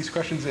anybody asks these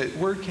questions at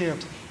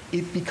WordCamps,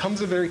 it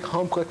becomes a very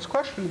complex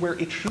question where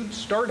it should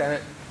start at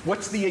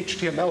what's the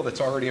HTML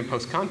that's already in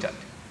post content?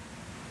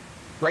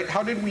 Right?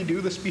 How did we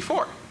do this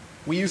before?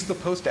 We used the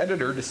post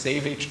editor to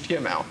save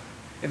HTML,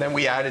 and then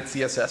we added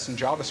CSS and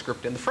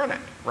JavaScript in the front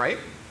end, right?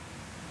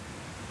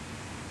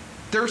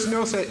 There's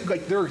no,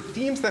 like, there are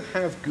themes that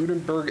have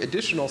Gutenberg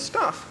additional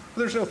stuff,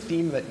 but there's no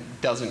theme that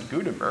doesn't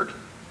Gutenberg.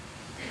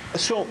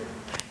 So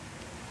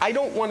I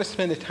don't want to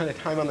spend a ton of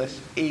time on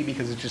this, A,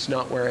 because it's just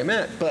not where I'm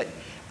at, but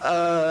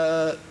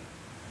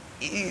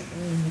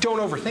don't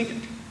overthink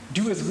it.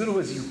 Do as little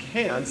as you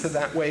can, so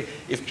that way,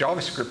 if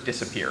JavaScript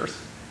disappears,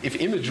 if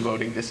image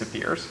loading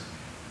disappears,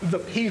 the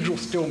page will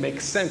still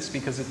make sense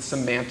because it's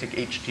semantic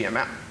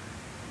HTML.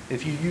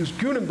 If you use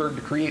Gutenberg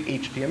to create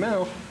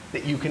HTML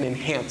that you can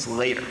enhance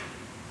later,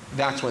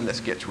 that's when this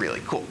gets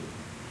really cool.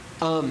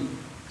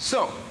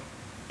 So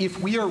if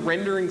we are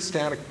rendering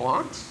static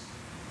blocks,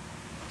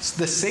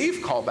 the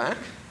save callback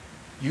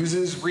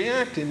uses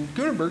React and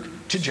Gutenberg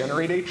to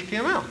generate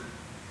HTML.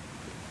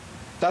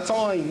 That's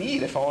all I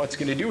need if all it's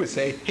going to do is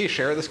say, hey,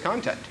 share this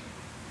content.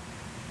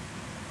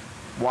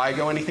 Why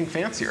go anything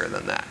fancier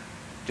than that?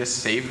 Just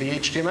save the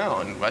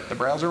HTML and let the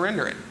browser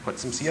render it. Put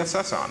some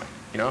CSS on it.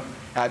 You know,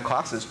 add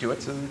classes to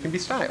it so that it can be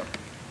styled.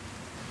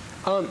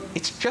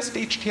 It's just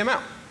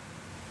HTML.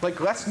 Like,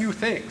 less new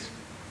things.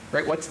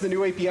 Right? What's the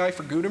new API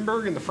for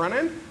Gutenberg in the front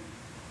end?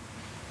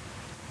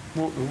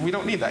 Well, we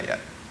don't need that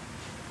yet.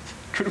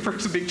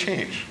 Gutenberg's a big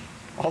change.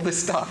 All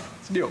this stuff,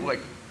 it's new.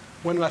 Like,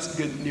 one less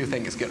good new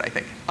thing is good, I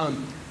think.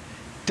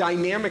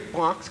 Dynamic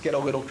blocks get a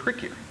little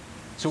trickier.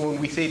 So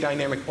when we say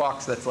dynamic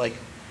blocks, that's like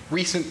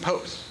recent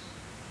posts,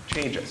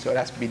 changes. So it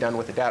has to be done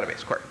with a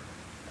database query.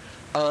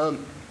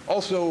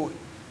 Also,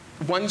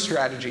 one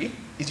strategy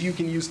is you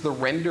can use the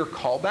render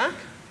callback.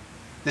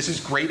 This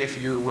is great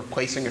if you're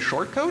replacing a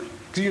shortcode,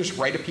 because you just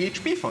write a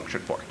PHP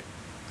function for it.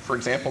 For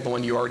example, the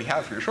one you already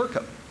have for your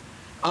shortcode.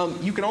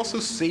 You can also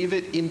save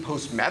it in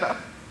post meta,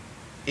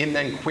 and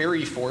then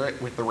query for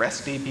it with the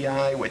REST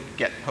API, with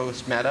get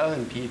post meta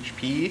and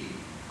PHP.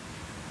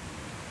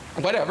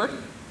 Whatever.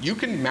 You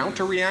can mount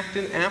a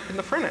React app in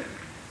the front end.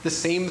 The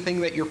same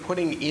thing that you're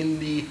putting in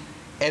the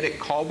edit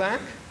callback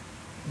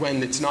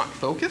when it's not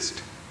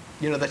focused.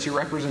 You know, that's your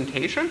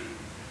representation.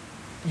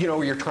 You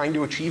know, you're trying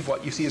to achieve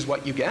what you see is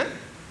what you get.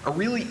 A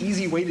really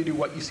easy way to do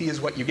what you see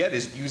is what you get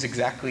is use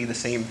exactly the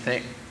same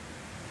thing.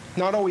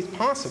 Not always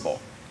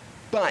possible,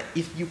 but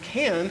if you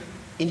can,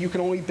 and you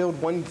can only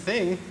build one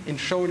thing and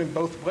show it in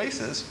both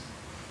places,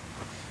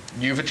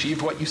 you've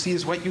achieved what you see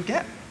is what you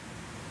get.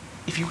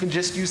 If you can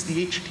just use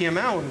the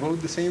HTML and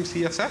load the same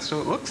CSS so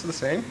it looks the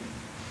same,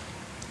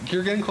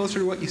 you're getting closer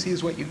to what you see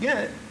is what you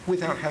get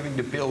without having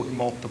to build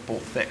multiple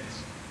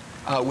things,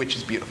 which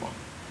is beautiful.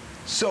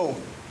 So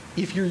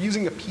if you're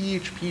using a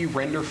PHP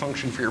render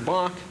function for your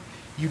block,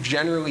 you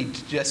generally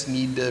just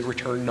need to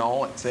return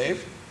null at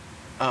save.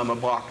 A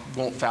block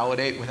won't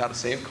validate without a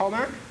save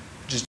callback.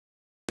 Just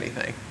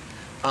anything.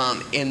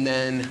 And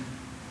then,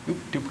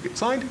 duplicate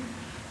slide.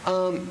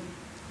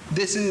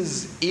 This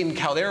is in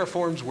Caldera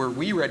Forms where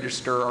we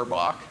register our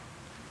block.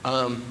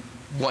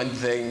 One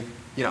thing,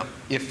 you know,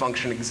 if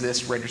function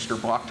exists, register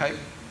block type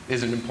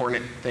is an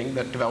important thing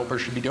that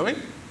developers should be doing,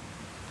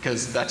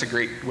 because that's a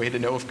great way to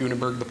know if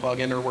Gutenberg, the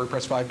plugin, or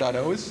WordPress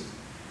 5.0 is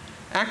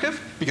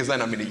active, because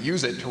then I'm going to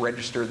use it to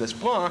register this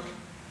block,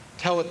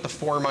 tell it the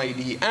form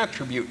ID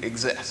attribute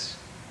exists,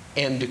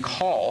 and to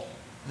call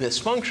this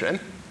function.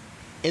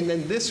 And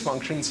then this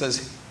function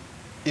says,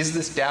 is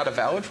this data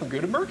valid from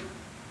Gutenberg?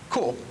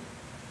 Cool.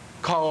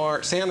 Call our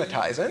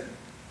sanitize it,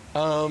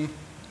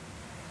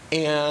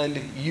 and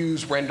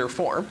use render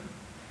form.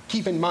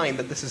 Keep in mind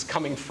that this is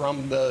coming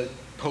from the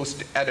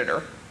post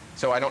editor,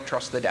 so I don't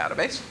trust the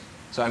database.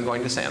 So I'm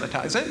going to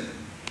sanitize it.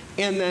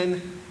 And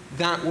then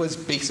that was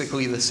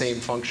basically the same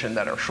function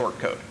that our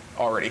shortcode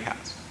already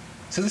has.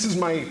 So this is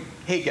my,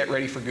 hey, get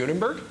ready for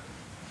Gutenberg.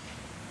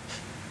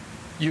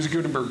 Use a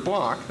Gutenberg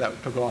block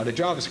that took a lot of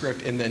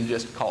JavaScript, and then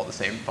just call the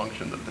same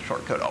function that the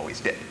shortcode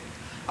always did.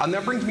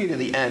 That brings me to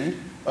the end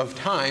of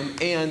time,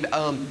 and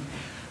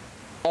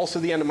also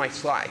the end of my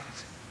slides.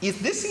 If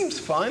this seems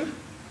fun,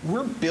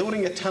 we're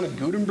building a ton of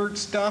Gutenberg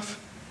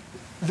stuff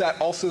that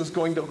also is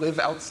going to live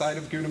outside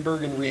of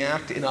Gutenberg and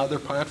React in other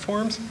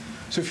platforms.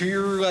 So if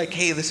you're like,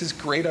 hey, this is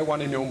great, I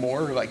want to know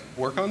more, or like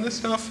work on this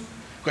stuff,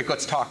 like,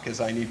 let's talk, because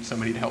I need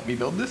somebody to help me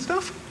build this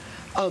stuff.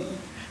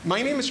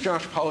 My name is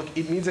Josh Pollock.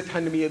 It means a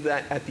ton to me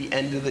that at the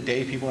end of the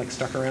day, people like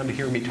stuck around to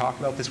hear me talk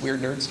about this weird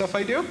nerd stuff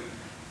I do.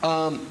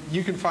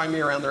 You can find me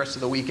around the rest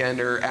of the weekend,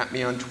 or at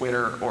me on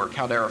Twitter, or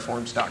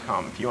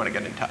calderaforms.com if you want to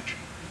get in touch.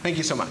 Thank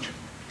you so much.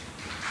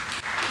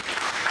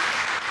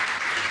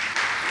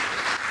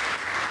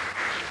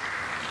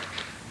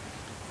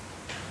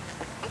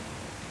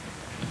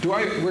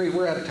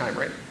 We're out of time,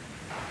 right?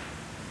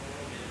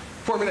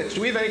 4 minutes.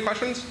 Do we have any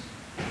questions?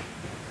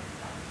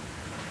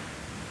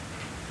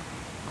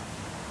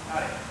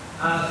 Hi.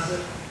 I was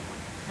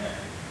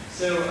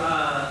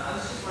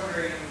just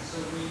wondering, so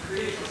when you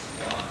create this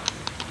block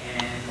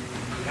and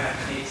you have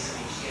to make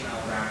some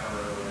HTML wrapper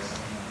or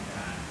something like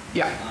that,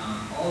 yeah.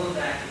 All of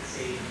that gets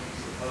saved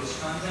into the post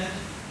content,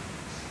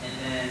 and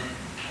then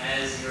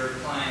as your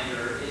client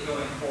or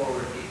going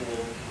forward, people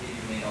will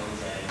continue to make all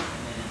these edits.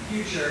 And then in the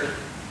future,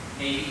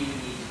 maybe you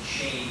need to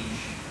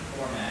change the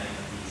formatting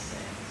of these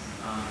things.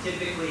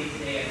 Typically,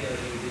 today I feel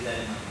like you would do that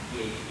in like a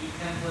PHP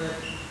template,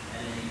 and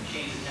then you can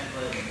change the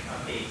template and it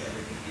updates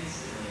everything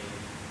instantly.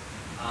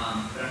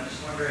 But I'm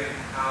just wondering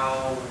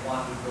how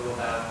one would go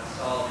about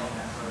solving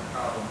that sort of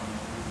problem in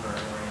a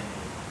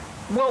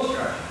Uber-oriented Well,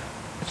 structure.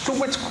 so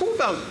what's cool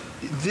about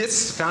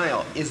this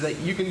style is that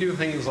you can do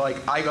things like,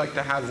 I like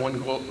to have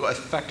one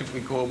effectively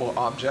global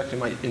object in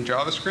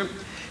JavaScript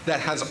that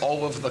has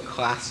all of the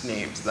class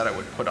names that I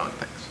would put on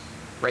things,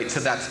 right? So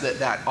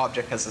that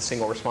object has the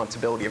single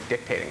responsibility of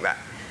dictating that.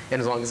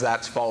 And as long as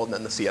that's followed,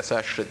 then the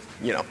CSS should,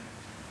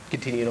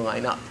 continue to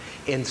line up.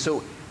 And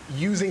so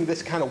using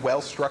this kind of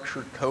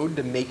well-structured code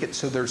to make it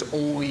so there's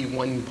only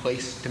one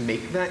place to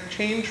make that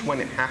change when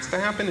it has to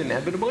happen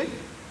inevitably,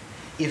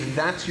 if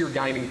that's your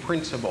guiding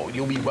principle,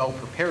 you'll be well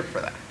prepared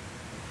for that.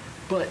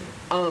 But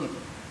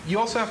you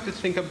also have to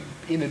think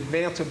in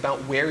advance about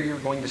where you're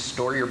going to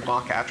store your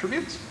block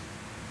attributes.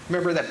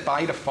 Remember that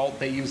by default,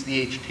 they use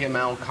the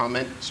HTML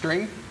comment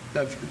string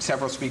that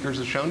several speakers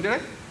have shown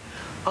today.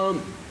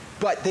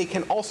 But they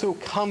can also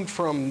come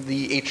from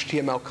the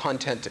HTML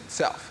content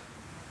itself.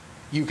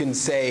 You can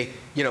say,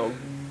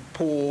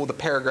 pull the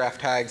paragraph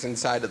tags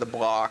inside of the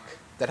block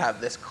that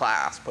have this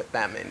class, put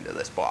them into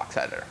this blocks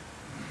editor.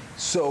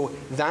 So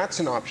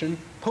that's an option.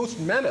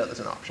 Post-meta is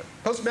an option.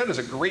 Post-meta is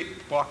a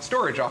great block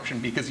storage option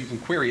because you can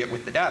query it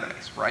with the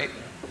database, right?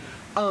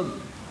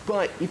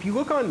 But if you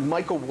look on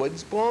Michael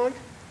Wood's blog,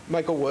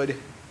 Michael Wood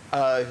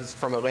is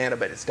from Atlanta,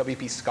 but it's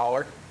WP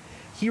Scholar.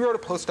 He wrote a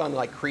post on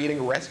creating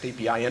a REST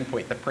API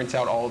endpoint that prints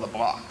out all of the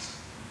blocks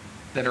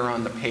that are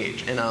on the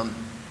page. And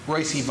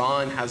Royce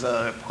Yvonne has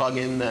a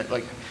plugin that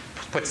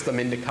puts them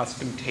into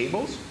custom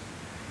tables.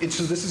 And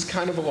so this is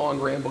kind of a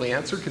long, rambling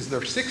answer because there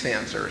are 6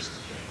 answers.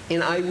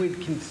 And I would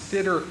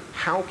consider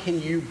how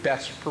can you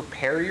best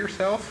prepare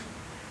yourself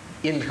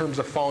in terms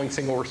of following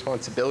single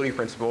responsibility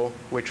principle,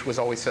 which was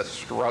always a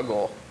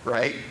struggle,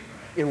 right?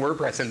 In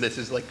WordPress, and this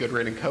is good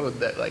written code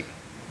that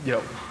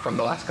from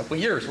the last couple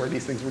of years where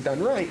these things were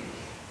done right.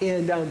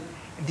 And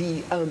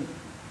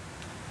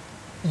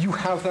you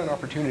have that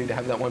opportunity to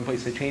have that one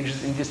place that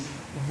changes, and just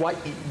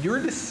your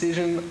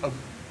decision of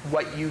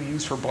what you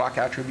use for block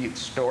attribute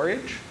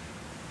storage,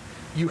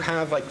 you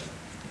have the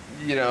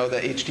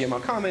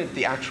HTML comment,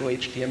 the actual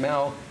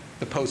HTML,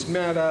 the post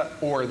meta,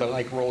 or the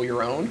roll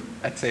your own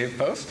at save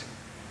post.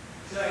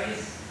 So I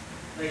guess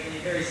in a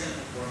very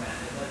simple format,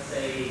 let's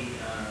say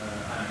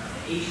an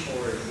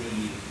H4 is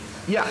being used.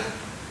 Yeah.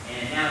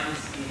 And now it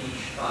needs to be an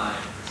H5.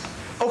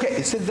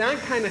 Okay, so that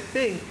kind of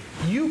thing,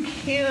 you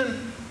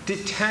can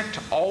detect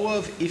all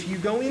of, if you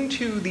go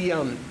into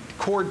the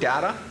core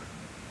data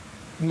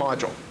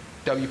module,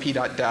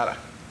 wp.data,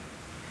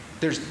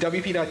 there's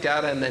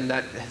wp.data, and then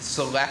that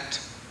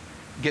select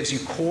gives you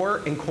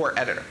core and core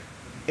editor.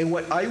 And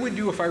what I would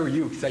do if I were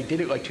you, because I did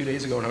it 2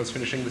 days ago when I was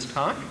finishing this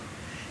talk,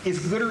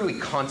 is literally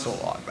console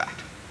log that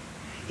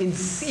and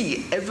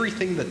see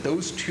everything that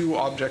those 2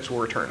 objects will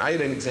return. I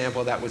had an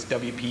example that was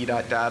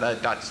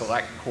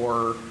wp.data.select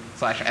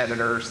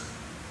core/editors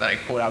that I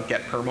pulled out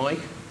get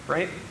permalink,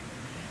 right?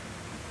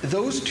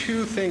 Those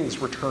 2 things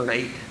return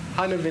a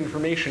ton of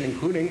information,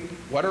 including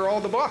what are all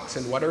the blocks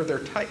and what are their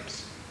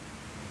types,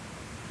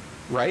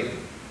 right?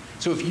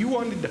 So if you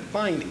wanted to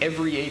find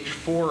every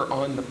H4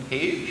 on the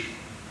page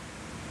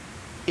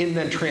and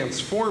then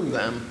transform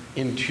them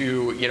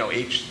into,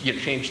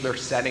 change their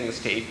settings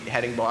to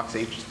heading blocks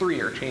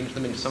H3 or change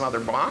them into some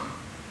other block,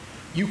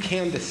 you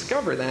can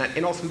discover that.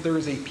 And also there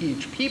is a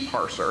PHP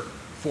parser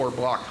for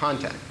block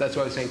content. That's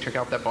why I was saying check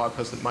out that blog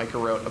post that Micah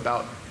wrote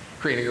about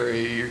creating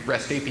a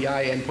REST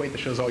API endpoint that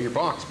shows all your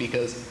blocks,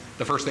 because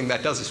the first thing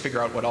that does is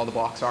figure out what all the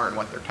blocks are and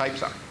what their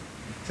types are.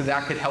 So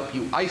that could help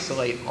you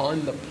isolate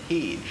on the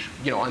page,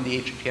 on the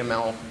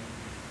HTML,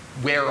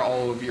 where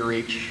all of your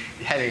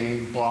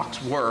heading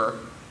blocks were.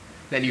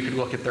 Then you could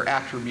look at their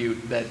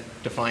attribute that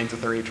defines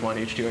if they're H1,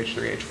 H2,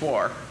 H3, H4.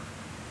 All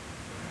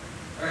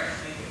right,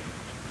 thank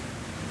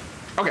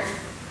you. Okay,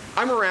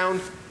 I'm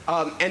around.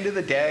 End of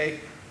the day.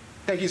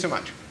 Thank you so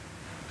much.